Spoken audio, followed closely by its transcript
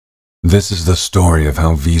This is the story of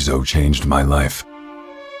how VEZO changed my life.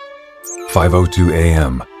 5:02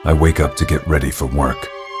 a.m. I wake up to get ready for work.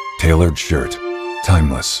 Tailored shirt.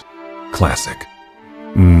 Timeless. Classic.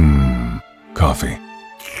 Coffee.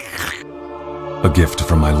 A gift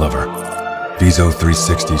from my lover. VEZO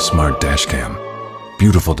 360 Smart Dashcam.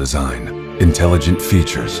 Beautiful design. Intelligent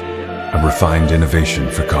features. A refined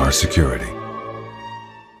innovation for car security.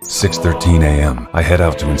 6:13 a.m. I head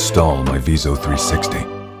out to install my VEZO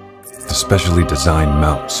 360. The specially designed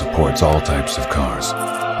mount supports all types of cars,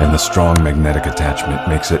 and the strong magnetic attachment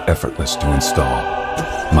makes it effortless to install.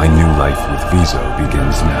 My new life with VEZO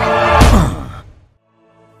begins now.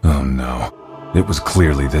 Oh no. It was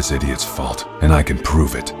clearly this idiot's fault, and I can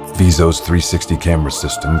prove it. VEZO's 360 camera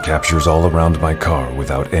system captures all around my car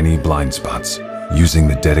without any blind spots. Using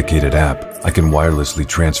the dedicated app, I can wirelessly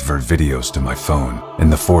transfer videos to my phone,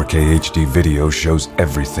 and the 4K HD video shows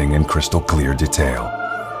everything in crystal clear detail.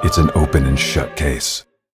 It's an open and shut case.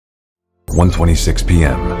 1:26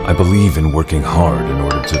 p.m. I believe in working hard in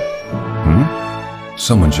order to...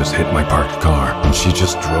 Someone just hit my parked car, and she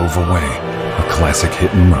just drove away. A classic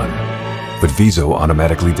hit and run. But VEZO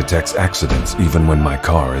automatically detects accidents even when my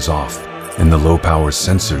car is off, and the low-power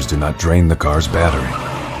sensors do not drain the car's battery.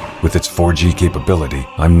 With its 4G capability,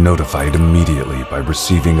 I'm notified immediately by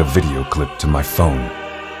receiving a video clip to my phone.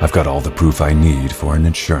 I've got all the proof I need for an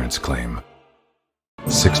insurance claim.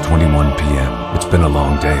 6:21 p.m. It's been a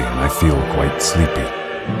long day and I feel quite sleepy.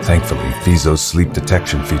 Thankfully, VEZO's sleep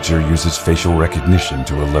detection feature uses facial recognition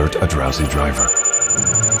to alert a drowsy driver.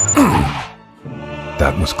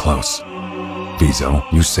 That was close. VEZO,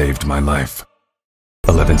 you saved my life.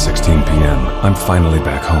 11:16 p.m. I'm finally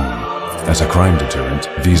back home. As a crime deterrent,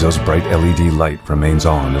 VEZO's bright LED light remains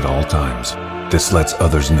on at all times. This lets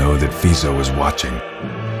others know that VEZO is watching.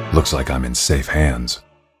 Looks like I'm in safe hands.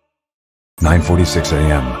 9:46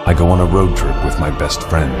 a.m. I go on a road trip with my best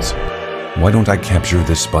friends. Why don't I capture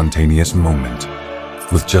this spontaneous moment?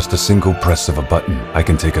 With just a single press of a button, I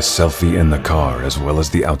can take a selfie in the car as well as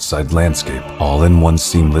the outside landscape, all in one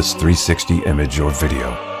seamless 360 image or video.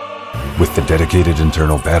 With the dedicated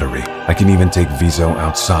internal battery, I can even take VEZO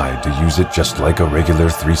outside to use it just like a regular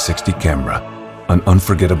 360 camera. An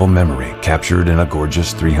unforgettable memory captured in a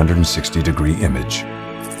gorgeous 360-degree image.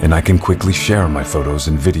 And I can quickly share my photos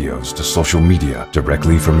and videos to social media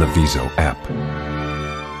directly from the VEZO app.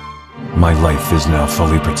 My life is now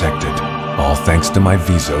fully protected, all thanks to my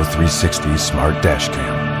VEZO 360 Smart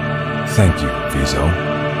Dashcam. Thank you, VEZO.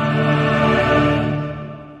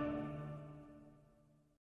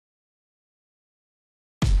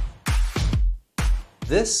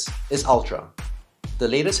 This is Ultra, the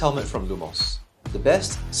latest helmet from Lumos, the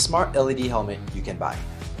best smart LED helmet you can buy.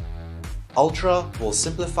 Ultra will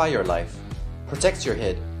simplify your life, protect your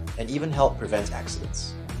head, and even help prevent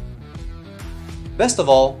accidents. Best of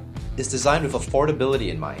all, it's designed with affordability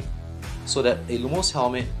in mind, so that a Lumos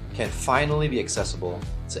helmet can finally be accessible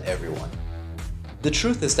to everyone. The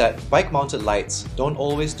truth is that bike-mounted lights don't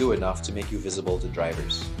always do enough to make you visible to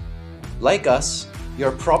drivers. Like us,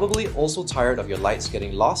 you're probably also tired of your lights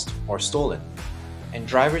getting lost or stolen, and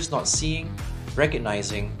drivers not seeing,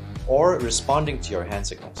 recognizing, or responding to your hand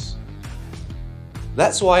signals.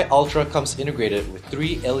 That's why Ultra comes integrated with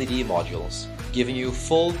 3 LED modules, giving you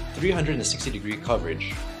full 360-degree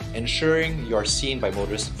coverage, ensuring you are seen by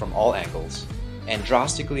motorists from all angles, and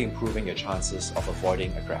drastically improving your chances of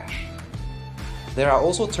avoiding a crash. There are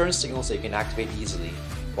also turn signals that you can activate easily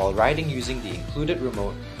while riding using the included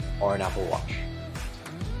remote or an Apple Watch.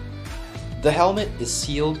 The helmet is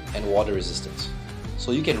sealed and water resistant,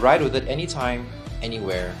 so you can ride with it anytime,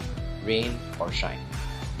 anywhere, rain or shine.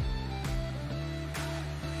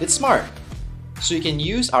 It's smart, so you can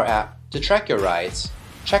use our app to track your rides,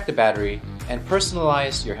 check the battery, and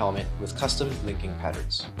personalize your helmet with custom linking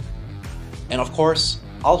patterns. And of course,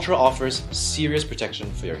 Ultra offers serious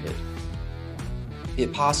protection for your head.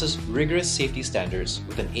 It passes rigorous safety standards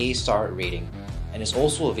with an A-star rating and is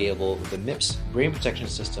also available with the MIPS brain protection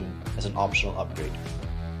system as an optional upgrade.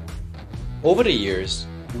 Over the years,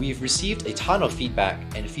 we've received a ton of feedback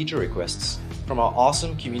and feature requests from our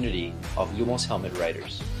awesome community of Lumos helmet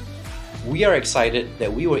riders. We are excited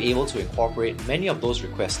that we were able to incorporate many of those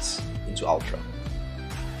requests into Ultra.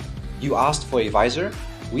 You asked for a visor?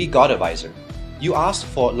 We got a visor. You asked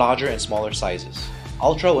for larger and smaller sizes.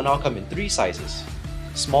 Ultra will now come in 3 sizes: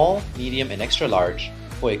 small, medium, and extra large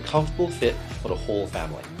for a comfortable fit for the whole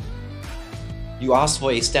family. You asked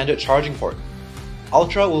for a standard charging port.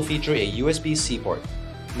 Ultra will feature a USB-C port,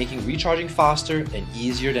 making recharging faster and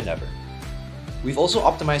easier than ever. We've also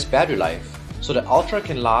optimized battery life so that Ultra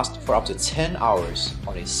can last for up to 10 hours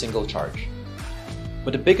on a single charge.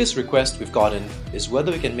 But the biggest request we've gotten is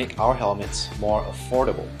whether we can make our helmets more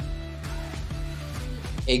affordable.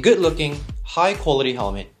 A good-looking, high-quality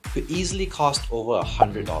helmet could easily cost over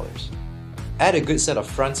 $100. Add a good set of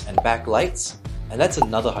front and back lights, and that's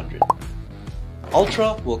another $100.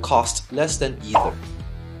 Ultra will cost less than either.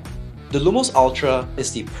 The Lumos Ultra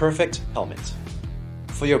is the perfect helmet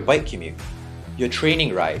for your bike commute, your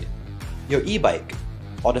training ride, your e-bike,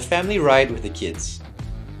 or the family ride with the kids.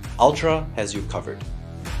 Ultra has you covered.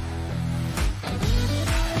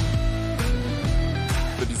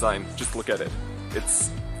 The design, just look at it.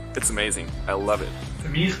 It's amazing. I love it. Für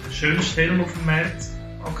mich der schönste Helm auf dem Markt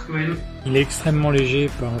aktuell. Il est extrêmement léger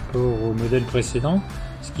par rapport au modèle précédent,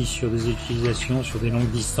 ce qui sur des utilisations sur des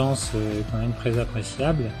longues distances est quand même très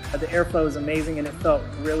appréciable. The airflow is amazing and it felt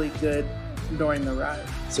really good during the ride.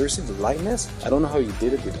 Seriously, the lightness? I don't know how you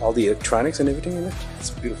did it with all the electronics and everything in it. It's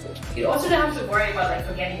beautiful. You also don't have to worry about like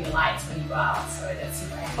forgetting the lights when you go out, so that's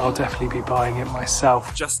super handy. I'll definitely be buying it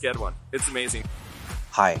myself. Just get one. It's amazing.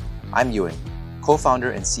 Hi, I'm Ewing,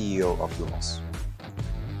 co-founder and CEO of Lumos.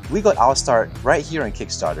 We got our start right here on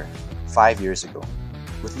Kickstarter 5 years ago,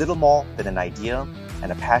 with little more than an idea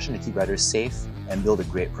and a passion to keep riders safe and build a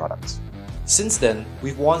great product. Since then,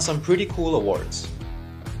 we've won some pretty cool awards,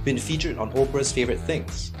 been featured on Oprah's Favorite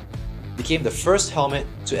Things, became the first helmet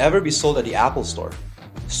to ever be sold at the Apple Store,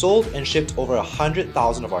 sold and shipped over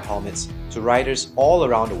 100,000 of our helmets to riders all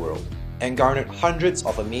around the world, and garnered hundreds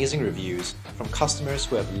of amazing reviews from customers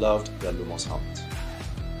who have loved their Lumos helmet.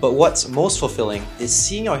 But what's most fulfilling is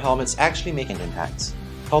seeing our helmets actually make an impact,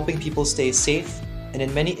 helping people stay safe and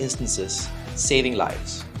in many instances, saving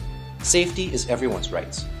lives. Safety is everyone's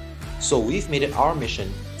right, so we've made it our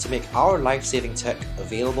mission to make our life-saving tech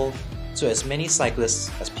available to as many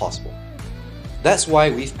cyclists as possible. That's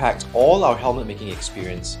why we've packed all our helmet making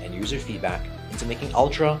experience and user feedback into making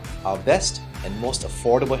Ultra our best and most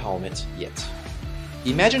affordable helmet yet.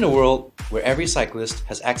 Imagine a world where every cyclist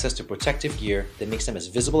has access to protective gear that makes them as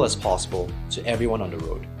visible as possible to everyone on the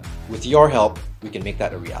road. With your help, we can make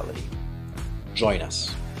that a reality. Join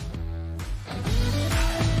us.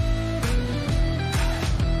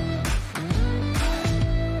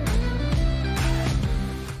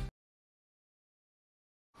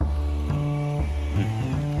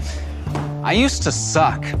 I used to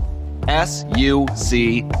suck.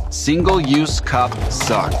 S-U-C, single-use cup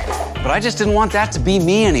suck. But I just didn't want that to be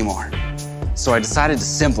me anymore. So I decided to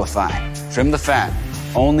simplify, trim the fat,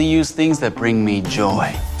 only use things that bring me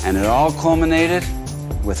joy. And it all culminated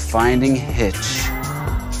with finding Hitch.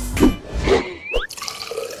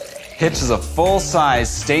 Hitch is a full-size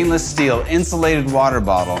stainless steel insulated water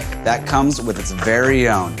bottle that comes with its very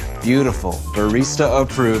own beautiful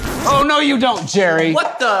barista-approved... Oh, no you don't, Jerry!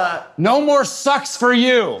 What the? No more sucks for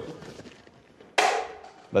you!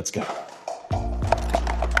 Let's go.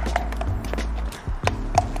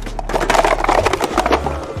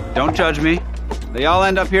 Don't judge me. They all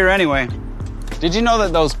end up here anyway. Did you know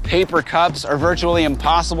that those paper cups are virtually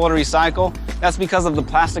impossible to recycle? That's because of the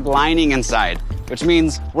plastic lining inside, which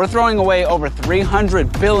means we're throwing away over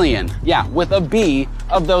 300 billion, yeah, with a B,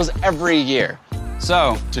 of those every year.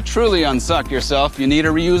 So, to truly unsuck yourself, you need a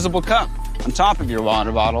reusable cup. On top of your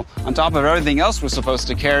water bottle, on top of everything else we're supposed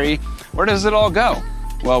to carry, where does it all go?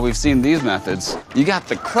 Well, we've seen these methods. You got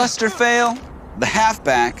the cluster fail, the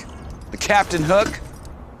halfback, the captain hook,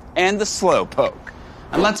 and the slow poke.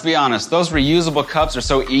 And let's be honest, those reusable cups are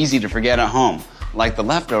so easy to forget at home, like the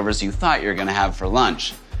leftovers you thought you were gonna have for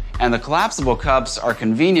lunch. And the collapsible cups are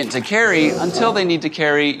convenient to carry until they need to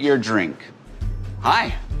carry your drink.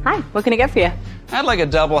 Hi. Hi, what can I get for you? I'd like a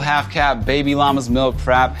double half-cap baby llama's milk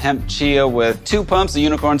frap hemp chia with 2 pumps of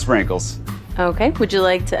unicorn sprinkles. Okay, would you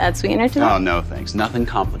like to add sweetener to that? Oh, no thanks. Nothing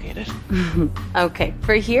complicated. Okay,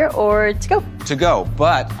 for here or to go? To go,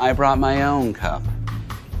 but I brought my own cup.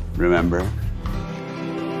 Remember?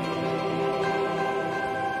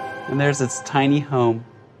 And there's its tiny home.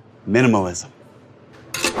 Minimalism.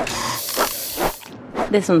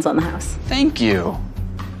 This one's on the house. Thank you.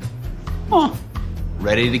 Oh.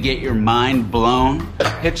 Ready to get your mind blown?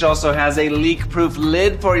 Hitch also has a leak-proof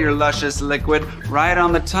lid for your luscious liquid right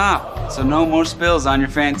on the top, so no more spills on your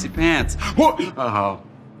fancy pants. Uh-oh.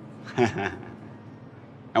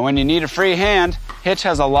 And when you need a free hand, Hitch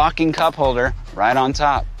has a locking cup holder right on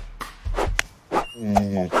top.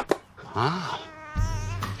 Ah.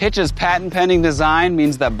 Hitch's patent-pending design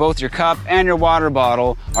means that both your cup and your water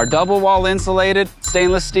bottle are double-wall insulated,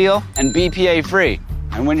 stainless steel, and BPA-free.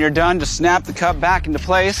 And when you're done, just snap the cup back into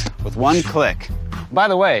place with one click. By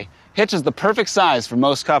the way, Hitch is the perfect size for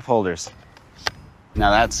most cup holders.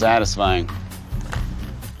 Now that's satisfying.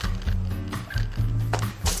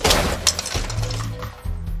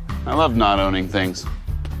 I love not owning things.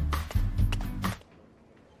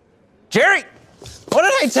 Jerry! What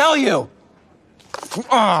did I tell you?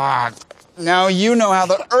 Ah, now you know how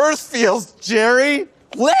the earth feels, Jerry.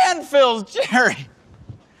 Landfills, Jerry.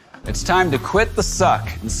 It's time to quit the suck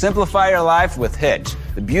and simplify your life with Hitch,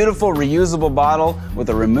 the beautiful reusable bottle with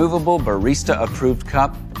a removable barista-approved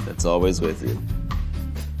cup that's always with you.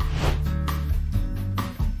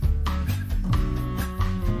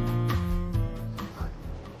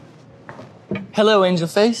 Hello, Angel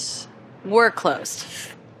Face. We're closed.